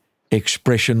about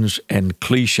expressions and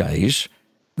cliches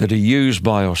that are used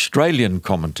by Australian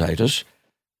commentators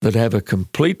that have a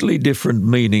completely different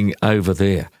meaning over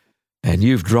there. And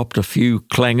you've dropped a few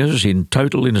clangers in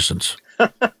total innocence.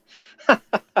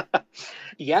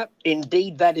 Yeah,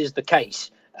 indeed, that is the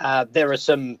case. There are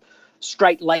some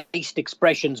straight-laced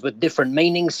expressions with different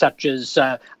meanings, such as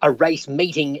a race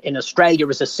meeting in Australia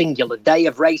is a singular day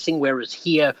of racing, whereas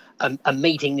here a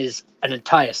meeting is an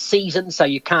entire season, so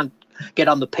you can't get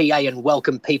on the PA and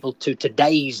welcome people to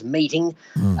today's meeting.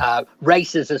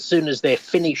 Races, as soon as they're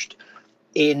finished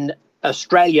in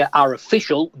Australia, are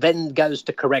official, then goes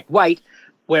to correct weight,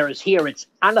 whereas here it's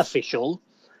unofficial,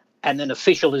 and then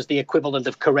official is the equivalent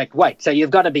of correct weight. So you've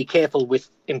got to be careful with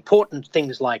important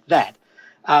things like that.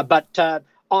 But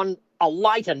on a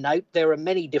lighter note, there are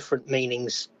many different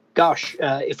meanings. Gosh,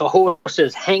 if a horse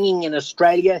is hanging in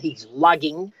Australia, he's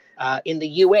lugging. In the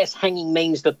US, hanging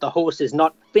means that the horse is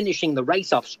not finishing the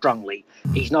race off strongly.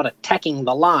 He's not attacking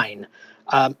the line.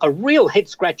 A real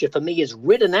head-scratcher for me is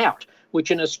ridden out,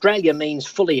 which in Australia means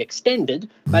fully extended,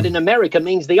 but in America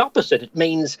means the opposite. It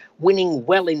means winning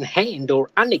well in hand or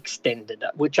unextended,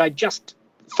 which I just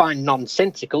find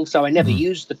nonsensical, so I never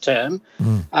use the term.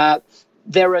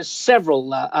 There are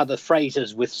several other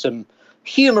phrases with some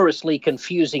humorously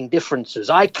confusing differences.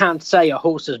 I can't say a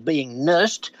horse is being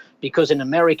nursed because in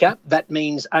America that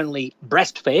means only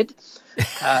breastfed.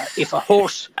 If a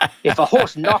horse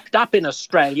knocked up in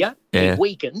Australia, he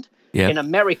weakened. Yep. In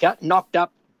America, knocked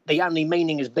up, the only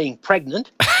meaning is being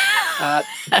pregnant.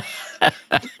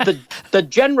 The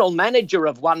general manager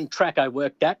of one track I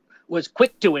worked at was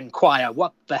quick to inquire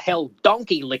what the hell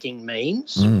donkey licking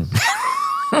means.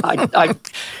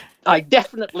 I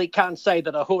definitely can't say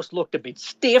that a horse looked a bit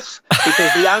stiff,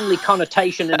 because the only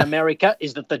connotation in America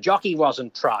is that the jockey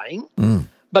wasn't trying.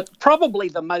 But probably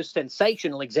the most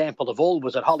sensational example of all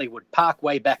was at Hollywood Park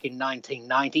way back in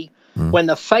 1990, when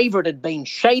the favourite had been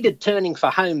shaded turning for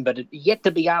home but had yet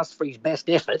to be asked for his best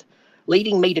effort,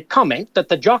 leading me to comment that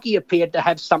the jockey appeared to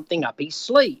have something up his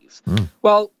sleeve.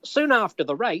 Well, soon after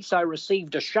the race, I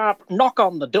received a sharp knock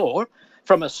on the door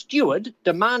from a steward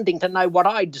demanding to know what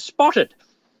I'd spotted.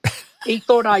 He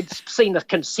thought I'd seen a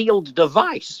concealed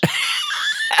device.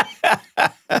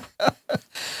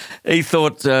 He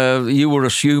thought you were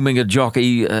assuming a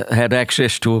jockey had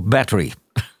access to a battery.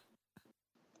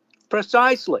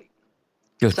 Precisely.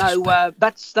 So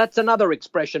that's another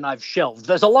expression I've shelved.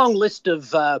 There's a long list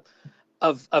of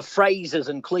phrases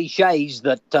and cliches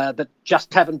that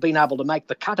just haven't been able to make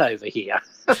the cut over here.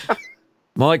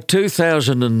 Mike,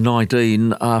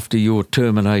 2019, after your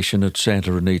termination at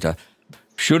Santa Anita,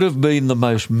 should have been the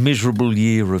most miserable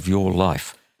year of your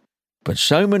life. But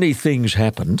so many things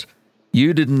happened,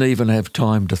 you didn't even have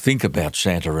time to think about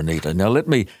Santa Anita. Now, let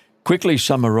me quickly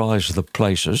summarise the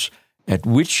places at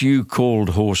which you called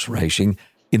horse racing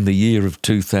in the year of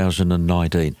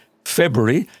 2019.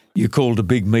 February, you called a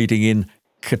big meeting in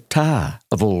Qatar,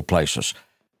 of all places.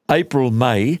 April,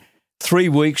 May, 3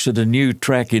 weeks at a new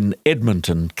track in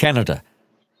Edmonton, Canada.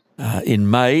 In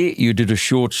May, you did a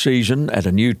short season at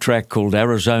a new track called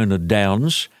Arizona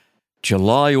Downs.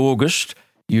 July, August,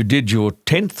 you did your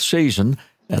 10th season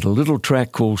at a little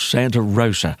track called Santa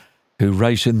Rosa, who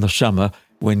race in the summer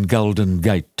when Golden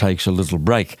Gate takes a little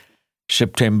break.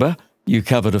 September, you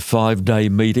covered a 5-day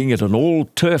meeting at an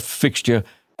all-turf fixture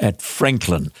at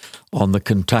Franklin on the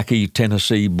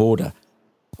Kentucky-Tennessee border.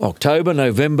 October,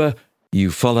 November,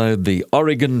 you followed the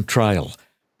Oregon Trail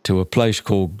to a place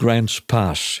called Grants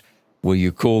Pass, where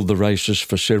you called the races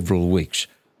for several weeks.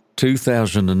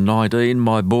 2019,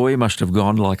 my boy, must have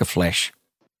gone like a flash.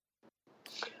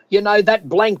 You know, that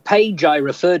blank page I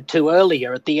referred to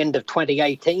earlier at the end of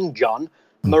 2018, John,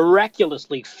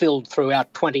 miraculously filled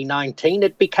throughout 2019.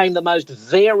 It became the most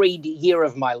varied year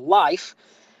of my life,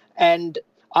 and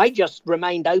I just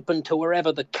remained open to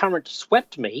wherever the current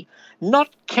swept me. Not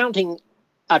counting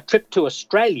a trip to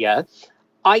Australia,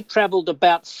 I travelled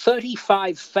about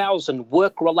 35,000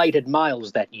 work-related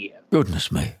miles that year.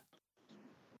 Goodness me.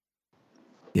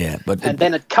 Yeah, but... And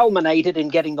then it culminated in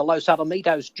getting the Los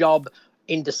Alamitos job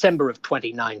in December of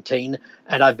 2019,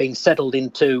 and I've been settled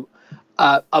into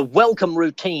a welcome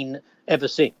routine ever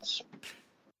since.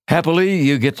 Happily,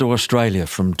 you get to Australia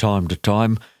from time to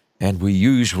time, and we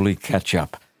usually catch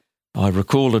up. I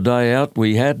recall a day out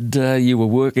we had, you were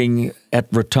working at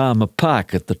Retama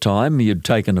Park at the time. You'd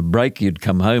taken a break, you'd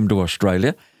come home to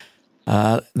Australia.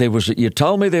 You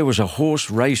told me there was a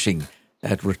horse racing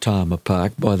at Retama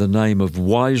Park by the name of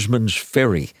Wiseman's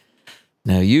Ferry.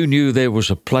 Now, you knew there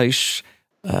was a place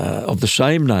of the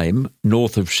same name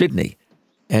north of Sydney,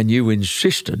 and you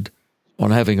insisted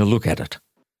on having a look at it.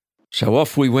 So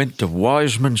off we went to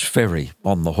Wiseman's Ferry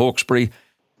on the Hawkesbury,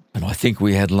 and I think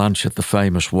we had lunch at the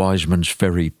famous Wiseman's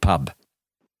Ferry pub.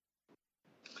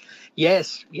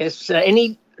 Yes.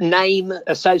 Any name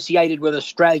associated with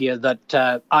Australia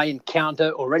that I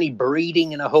encounter, or any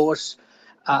breeding in a horse,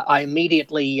 I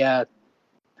immediately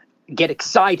get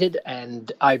excited,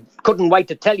 and I couldn't wait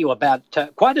to tell you about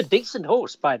quite a decent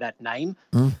horse by that name,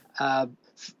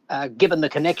 given the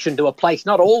connection to a place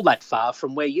not all that far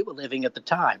from where you were living at the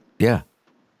time. Yeah,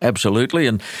 absolutely.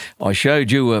 And I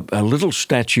showed you a little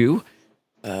statue,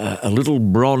 a little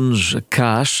bronze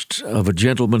cast of a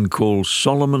gentleman called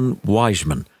Solomon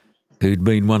Wiseman, who'd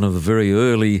been one of the very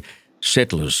early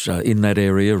settlers in that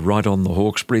area right on the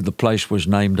Hawkesbury. The place was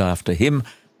named after him,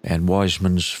 and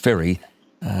Wiseman's Ferry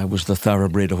was the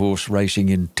thoroughbred horse racing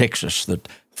in Texas that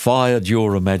fired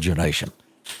your imagination.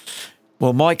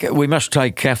 Well, Mike, we must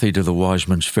take Kathy to the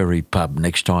Wiseman's Ferry pub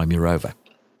next time you're over.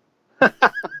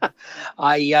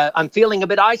 I'm feeling a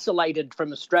bit isolated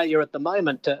from Australia at the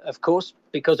moment, of course,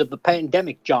 because of the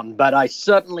pandemic, John, but I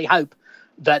certainly hope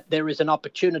that there is an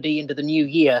opportunity into the new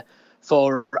year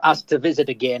for us to visit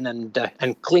again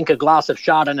and clink a glass of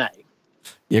Chardonnay.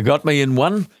 You got me in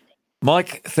one.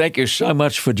 Mike, thank you so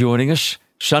much for joining us.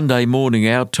 Sunday morning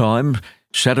our time,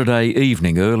 Saturday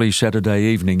evening, early Saturday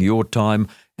evening your time,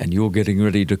 and you're getting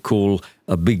ready to call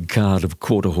a big card of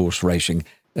quarter horse racing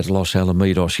at Los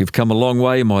Alamitos. You've come a long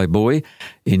way, my boy.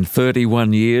 In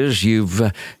 31 years, you've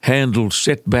handled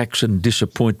setbacks and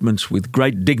disappointments with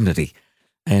great dignity,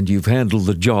 and you've handled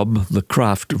the job, the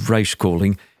craft of race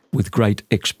calling, with great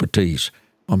expertise.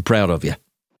 I'm proud of you.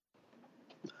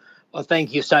 Well,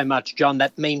 thank you so much, John.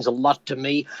 That means a lot to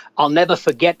me. I'll never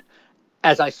forget,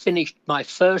 as I finished my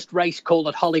first race call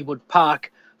at Hollywood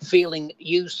Park, feeling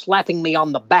you slapping me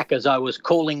on the back as I was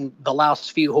calling the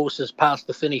last few horses past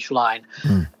the finish line.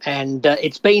 And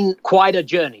it's been quite a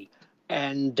journey.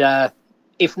 And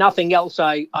if nothing else,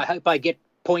 I hope I get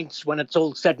points when it's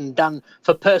all said and done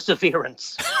for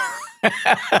perseverance.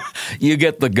 You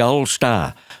get the gold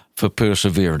star for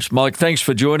perseverance. Mike, thanks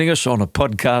for joining us on a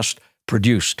podcast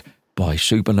produced by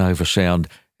Supernova Sound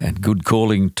and Good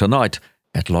Calling tonight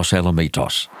at Los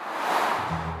Alamitos.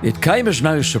 It came as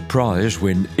no surprise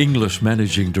when Inglis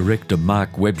Managing Director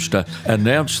Mark Webster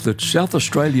announced that South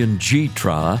Australian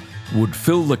G-Tra would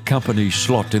fill the company's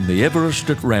slot in the Everest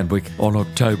at Randwick on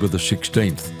October the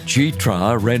 16th.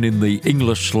 G-Tra ran in the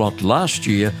Inglis slot last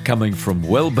year, coming from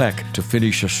well back to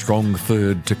finish a strong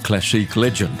third to Classique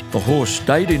Legend. The horse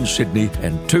stayed in Sydney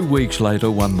and 2 weeks later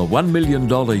won the $1 million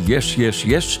Yes, Yes,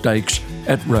 Yes stakes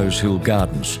at Rosehill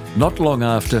Gardens. Not long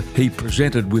after, he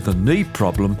presented with a knee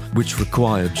problem which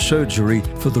required surgery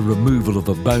for the removal of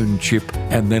a bone chip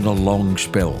and then a long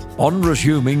spell. On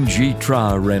resuming,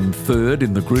 G-Tra ran third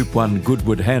in the Group 1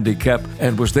 Goodwood Handicap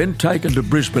and was then taken to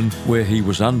Brisbane, where he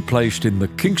was unplaced in the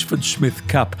Kingsford Smith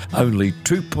Cup, only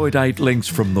 2.8 lengths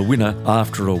from the winner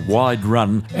after a wide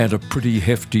run and a pretty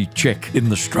hefty check in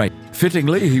the straight.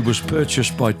 Fittingly, he was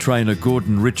purchased by trainer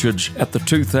Gordon Richards at the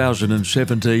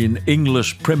 2017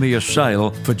 Inglis Premier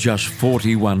Sale for just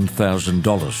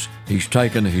 $41,000. He's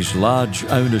taken his large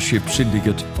ownership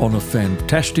syndicate on a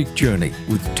fantastic journey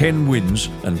with 10 wins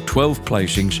and 12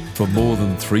 placings for more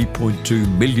than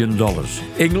 $3.2 million.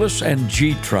 Inglis and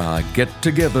G-Tra get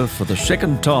together for the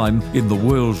second time in the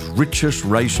world's richest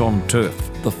race on turf,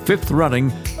 the 5th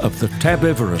running of the Tab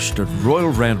Everest at Royal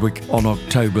Randwick on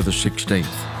October the 16th.